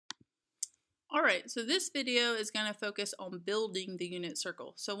Alright, so this video is going to focus on building the unit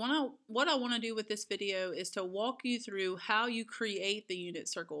circle. So what I want to do with this video is to walk you through how you create the unit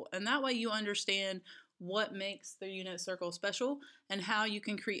circle. And that way you understand what makes the unit circle special and how you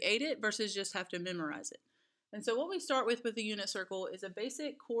can create it versus just have to memorize it. And so what we start with the unit circle is a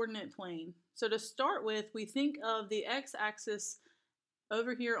basic coordinate plane. So to start with, we think of the x-axis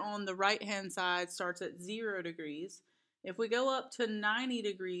over here on the right-hand side starts at 0 degrees. If we go up to 90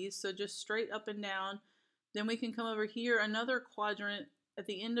 degrees, so just straight up and down, then we can come over here. Another quadrant at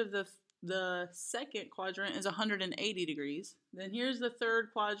the end of the second quadrant is 180 degrees. Then here's the third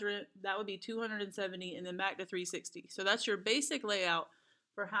quadrant, that would be 270, and then back to 360. So that's your basic layout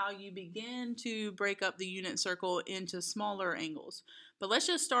for how you begin to break up the unit circle into smaller angles. But let's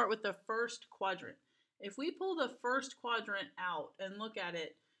just start with the first quadrant. If we pull the first quadrant out and look at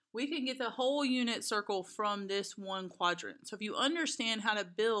it, we can get the whole unit circle from this one quadrant. So if you understand how to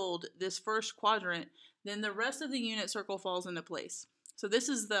build this first quadrant, then the rest of the unit circle falls into place. So this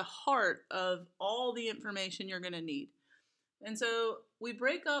is the heart of all the information you're going to need. And so we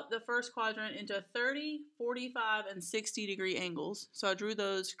break up the first quadrant into 30, 45, and 60 degree angles. So I drew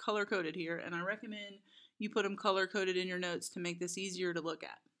those color coded here, and I recommend you put them color coded in your notes to make this easier to look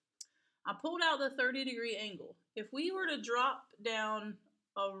at. I pulled out the 30 degree angle. If we were to drop down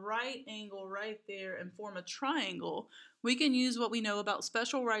a right angle right there and form a triangle, we can use what we know about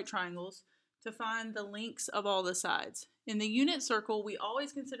special right triangles to find the lengths of all the sides. In the unit circle, we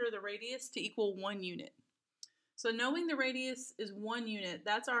always consider the radius to equal 1 unit. So knowing the radius is 1 unit,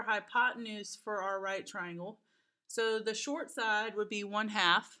 that's our hypotenuse for our right triangle. So the short side would be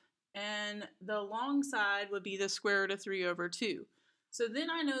 1/2, and the long side would be the square root of 3/2. So then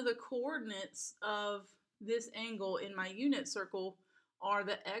I know the coordinates of this angle in my unit circle are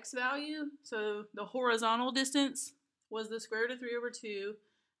the x value, so the horizontal distance was the square root of 3/2,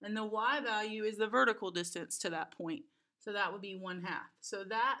 and the y value is the vertical distance to that point. So that would be 1/2. So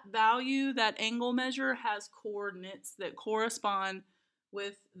that value, that angle measure, has coordinates that correspond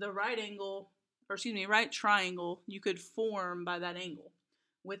with the right angle, or excuse me, right triangle you could form by that angle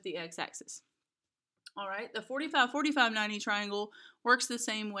with the x-axis. All right, the 45, 45, 90 triangle works the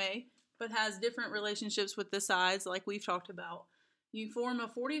same way, but has different relationships with the sides like we've talked about. You form a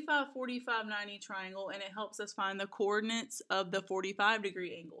 45, 45, 90 triangle, and it helps us find the coordinates of the 45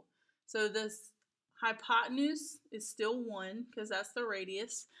 degree angle. So this hypotenuse is still 1 because that's the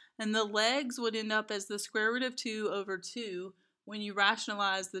radius, and the legs would end up as the square root of 2/2 when you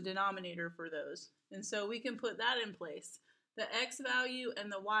rationalize the denominator for those. And so we can put that in place. The x value and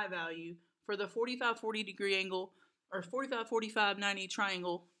the y value for the 45, 40 degree angle, or 45, 45, 90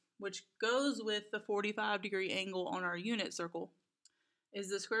 triangle, which goes with the 45 degree angle on our unit circle, is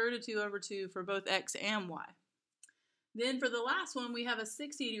the square root of 2/2 for both x and y. Then for the last one, we have a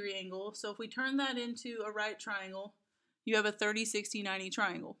 60 degree angle. So if we turn that into a right triangle, you have a 30, 60, 90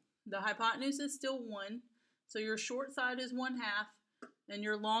 triangle. The hypotenuse is still 1. So your short side is 1/2, and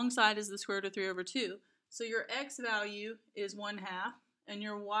your long side is the square root of 3/2. So your x value is 1/2, and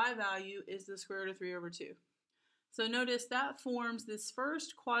your y value is the square root of 3/2. So notice that forms this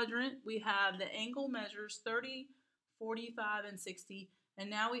first quadrant. We have the angle measures 30, 45, and 60. And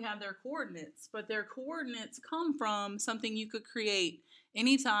now we have their coordinates, but their coordinates come from something you could create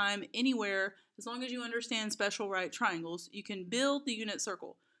anytime, anywhere. As long as you understand special right triangles, you can build the unit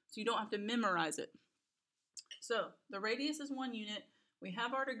circle, so you don't have to memorize it. So the radius is 1 unit. We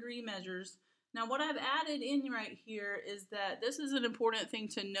have our degree measures. Now what I've added in right here is that this is an important thing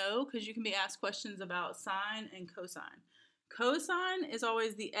to know because you can be asked questions about sine and cosine. Cosine is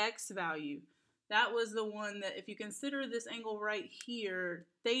always the x value. That was the one that, if you consider this angle right here,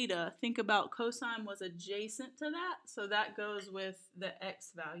 theta, think about cosine was adjacent to that, so that goes with the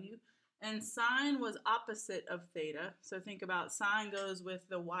x value. And sine was opposite of theta, so think about sine goes with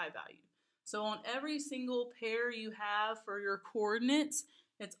the y value. So on every single pair you have for your coordinates,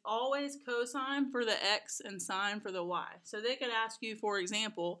 it's always cosine for the x and sine for the y. So they could ask you, for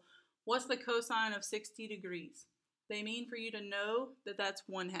example, what's the cosine of 60 degrees? They mean for you to know that that's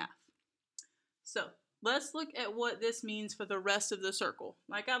 1/2. So let's look at what this means for the rest of the circle.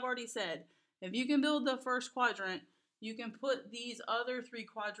 Like I've already said, if you can build the first quadrant, you can put these other 3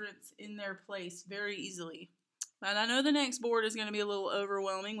 quadrants in their place very easily. And I know the next board is going to be a little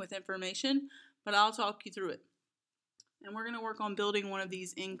overwhelming with information, but I'll talk you through it. And we're going to work on building one of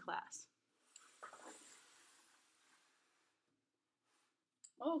these in class.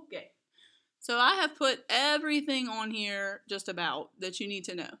 Okay, so I have put everything on here just about that you need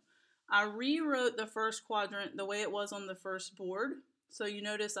to know. I rewrote the first quadrant the way it was on the first board. So you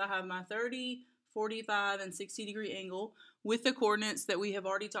notice I have my 30, 45, and 60 degree angle with the coordinates that we have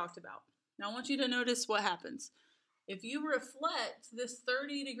already talked about. Now I want you to notice what happens. If you reflect this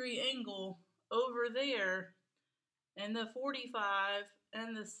 30-degree angle over there, and the 45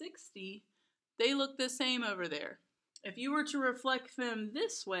 and the 60, they look the same over there. If you were to reflect them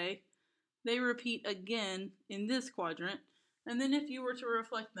this way, they repeat again in this quadrant. And then if you were to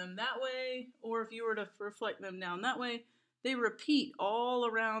reflect them that way, or if you were to reflect them down that way, they repeat all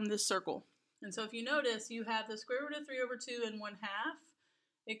around this circle. And so if you notice, you have the square root of 3 over 2 and 1/2.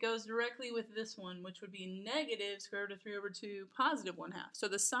 It goes directly with this one, which would be negative square root of 3 over 2 positive 1/2. So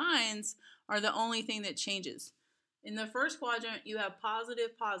the signs are the only thing that changes. In the first quadrant, you have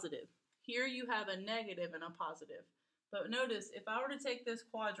positive, positive. Here you have a negative and a positive. But notice, if I were to take this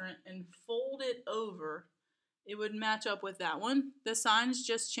quadrant and fold it over, it would match up with that one. The signs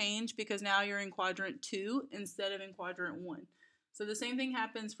just change because now you're in quadrant 2 instead of in quadrant 1. So the same thing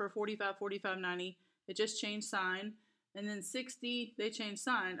happens for 45, 45, 90. It just changed sign. And then 60, they change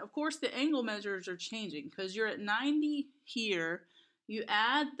sign. Of course, the angle measures are changing because you're at 90 here. You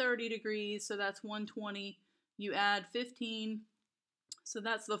add 30 degrees, so that's 120. You add 15, so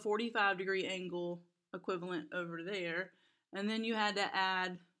that's the 45-degree angle equivalent over there. And then you had to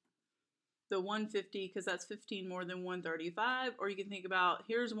add the 150 because that's 15 more than 135. Or you can think about,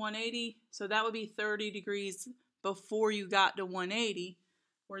 here's 180, so that would be 30 degrees before you got to 180,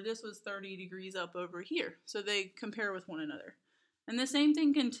 where this was 30 degrees up over here. So they compare with one another. And the same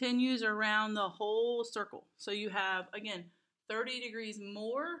thing continues around the whole circle. So you have, again, 30 degrees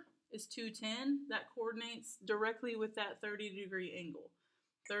more is 210. That coordinates directly with that 30-degree angle.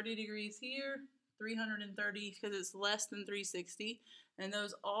 30 degrees here, 330 because it's less than 360. And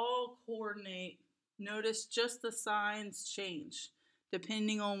those all coordinate. Notice just the signs change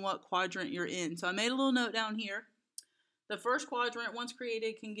depending on what quadrant you're in. So I made a little note down here. The first quadrant, once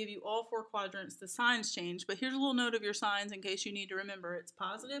created, can give you all 4 quadrants. The signs change, but here's a little note of your signs in case you need to remember. It's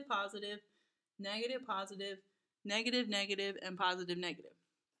positive, positive, negative, positive, negative, negative, and positive, negative.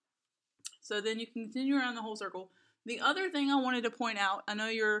 So then you can continue around the whole circle. The other thing I wanted to point out, I know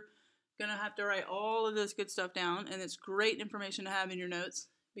you're going to have to write all of this good stuff down, and it's great information to have in your notes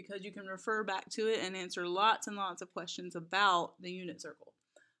because you can refer back to it and answer lots and lots of questions about the unit circle.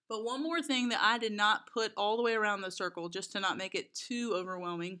 But one more thing that I did not put all the way around the circle, just to not make it too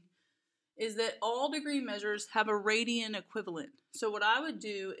overwhelming, is that all degree measures have a radian equivalent. So what I would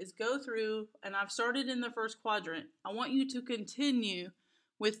do is go through, and I've started in the first quadrant. I want you to continue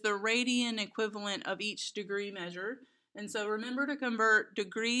with the radian equivalent of each degree measure. And so remember to convert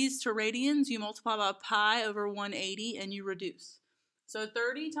degrees to radians. You multiply by pi over 180 and you reduce. So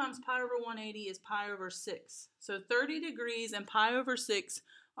 30 times pi over 180 is pi over 6. So 30 degrees and pi over 6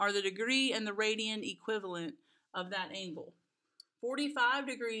 are the degree and the radian equivalent of that angle. 45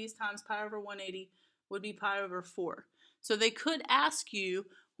 degrees times pi over 180 would be pi over 4. So they could ask you,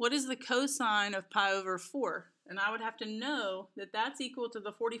 what is the cosine of pi over 4? And I would have to know that that's equal to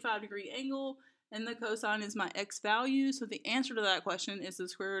the 45-degree angle, and the cosine is my x value. So the answer to that question is the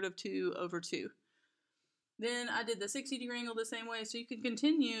square root of 2 over 2. Then I did the 60-degree angle the same way, so you can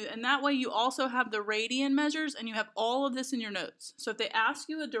continue, and that way you also have the radian measures, and you have all of this in your notes. So if they ask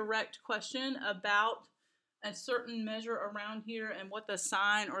you a direct question about a certain measure around here and what the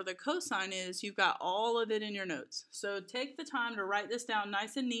sine or the cosine is, you've got all of it in your notes. So take the time to write this down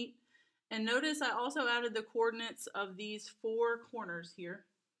nice and neat, and notice I also added the coordinates of these 4 corners here.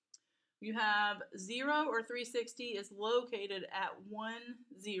 You have 0 or 360 is located at 1,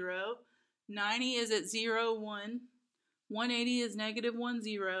 0. 90 is at 0, 1, 180 is negative 1,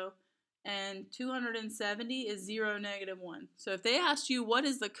 0, and 270 is 0, negative 1. So if they asked you what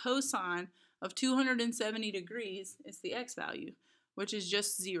is the cosine of 270 degrees, it's the x value, which is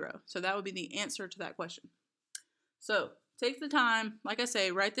just 0. So that would be the answer to that question. So take the time, like I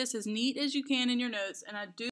say, write this as neat as you can in your notes, and I do